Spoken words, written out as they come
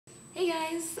Hey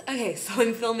guys! Okay, so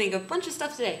I'm filming a bunch of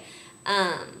stuff today.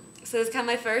 So this is kind of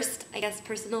my first, I guess,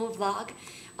 personal vlog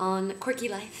on Quirky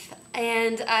Life.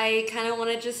 And I kind of want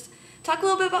to just talk a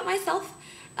little bit about myself.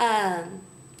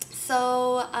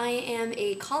 So I am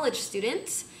a college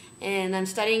student and I'm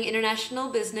studying international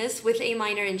business with a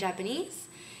minor in Japanese.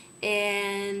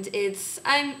 And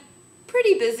I'm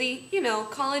pretty busy, you know,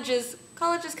 college is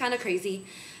kind of crazy.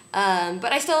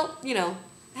 But I still, you know,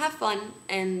 have fun,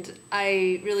 and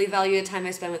I really value the time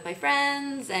I spend with my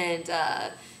friends and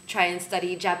try and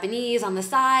study Japanese on the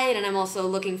side. And I'm also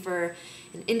looking for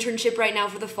an internship right now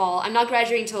for the fall. I'm not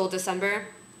graduating till December.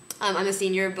 I'm a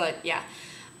senior, but yeah.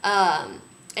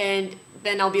 And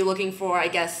then I'll be looking for, I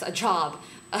guess, a job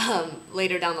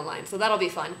later down the line. So that'll be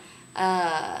fun.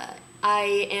 I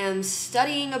am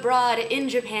studying abroad in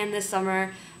Japan this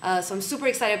summer, so I'm super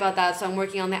excited about that. So I'm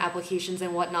working on the applications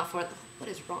and whatnot for it. What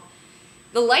is wrong?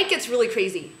 The light gets really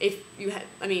crazy if you had,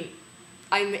 I mean,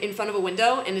 I'm in front of a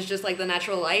window and it's just like the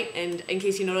natural light, and in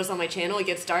case you notice on my channel, it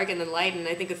gets dark and then light, and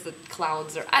I think it's the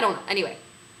clouds, or I don't know. Anyway,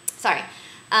 sorry.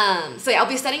 So yeah, I'll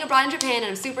be studying abroad in Japan and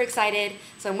I'm super excited,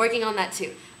 so I'm working on that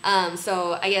too.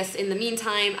 So I guess in the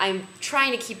meantime, I'm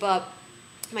trying to keep up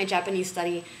my Japanese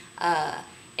study,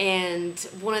 and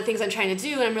one of the things I'm trying to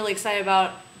do, and I'm really excited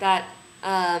about that,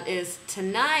 is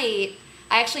tonight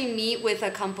I actually meet with a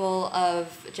couple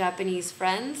of Japanese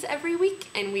friends every week,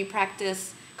 and we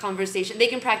practice conversation. They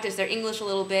can practice their English a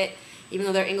little bit, even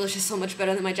though their English is so much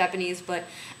better than my Japanese,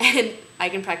 and I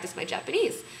can practice my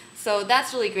Japanese. So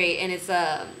that's really great, and it's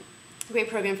a great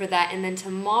program for that. And then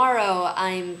tomorrow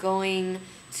I'm going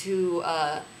to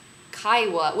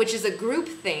Kaiwa, which is a group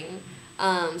thing.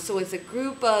 So it's a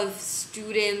group of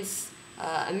students,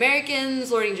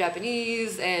 Americans learning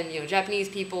Japanese, and you know, Japanese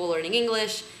people learning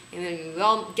English. And then we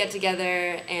all get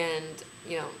together and,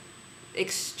 you know,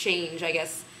 exchange, I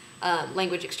guess,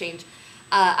 language exchange.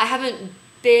 I haven't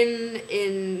been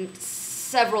in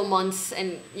several months,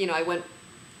 and, you know,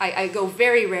 I go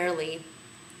very rarely,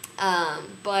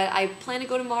 but I plan to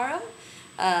go tomorrow.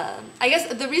 I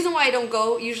guess the reason why I don't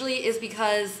go usually is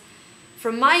because,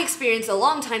 from my experience a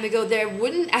long time ago, there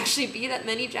wouldn't actually be that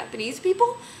many Japanese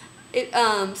people.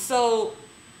 So,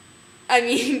 I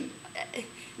mean...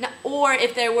 Or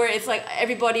if there were, it's like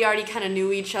everybody already kind of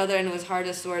knew each other and it was hard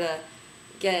to sort of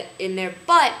get in there.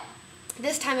 But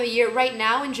this time of year, right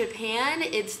now in Japan,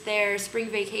 it's their spring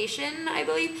vacation, I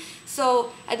believe.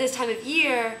 So at this time of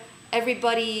year,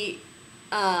 everybody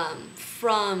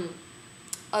from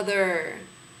other,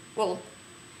 well,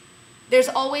 there's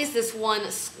always this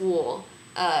one school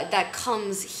that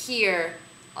comes here,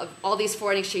 of all these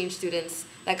foreign exchange students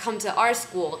that come to our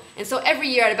school. And so every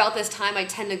year at about this time, I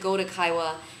tend to go to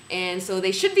Kaiwa, and so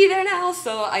they should be there now,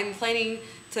 so I'm planning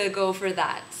to go for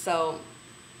that. So,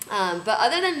 but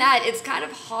other than that, it's kind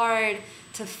of hard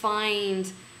to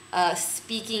find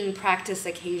speaking practice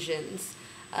occasions.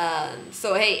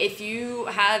 So hey, if you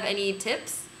have any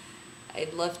tips,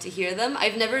 I'd love to hear them.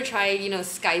 I've never tried, you know,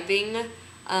 Skyping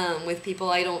with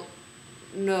people I don't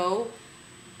know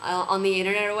on the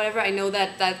internet or whatever. I know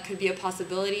that that could be a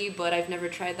possibility, but I've never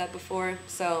tried that before.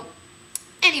 So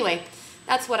anyway,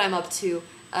 that's what I'm up to.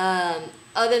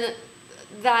 Other than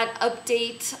that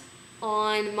update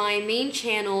on my main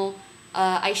channel,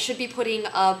 I should be putting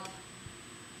up,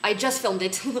 I just filmed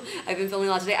it. I've been filming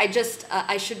a lot today.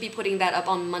 I should be putting that up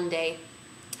on Monday.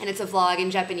 And it's a vlog in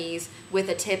Japanese with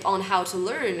a tip on how to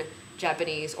learn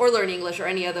Japanese or learn English or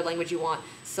any other language you want.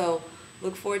 So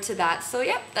look forward to that. So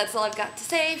yeah, that's all I've got to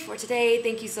say for today.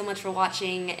 Thank you so much for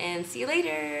watching, and see you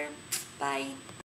later. Bye.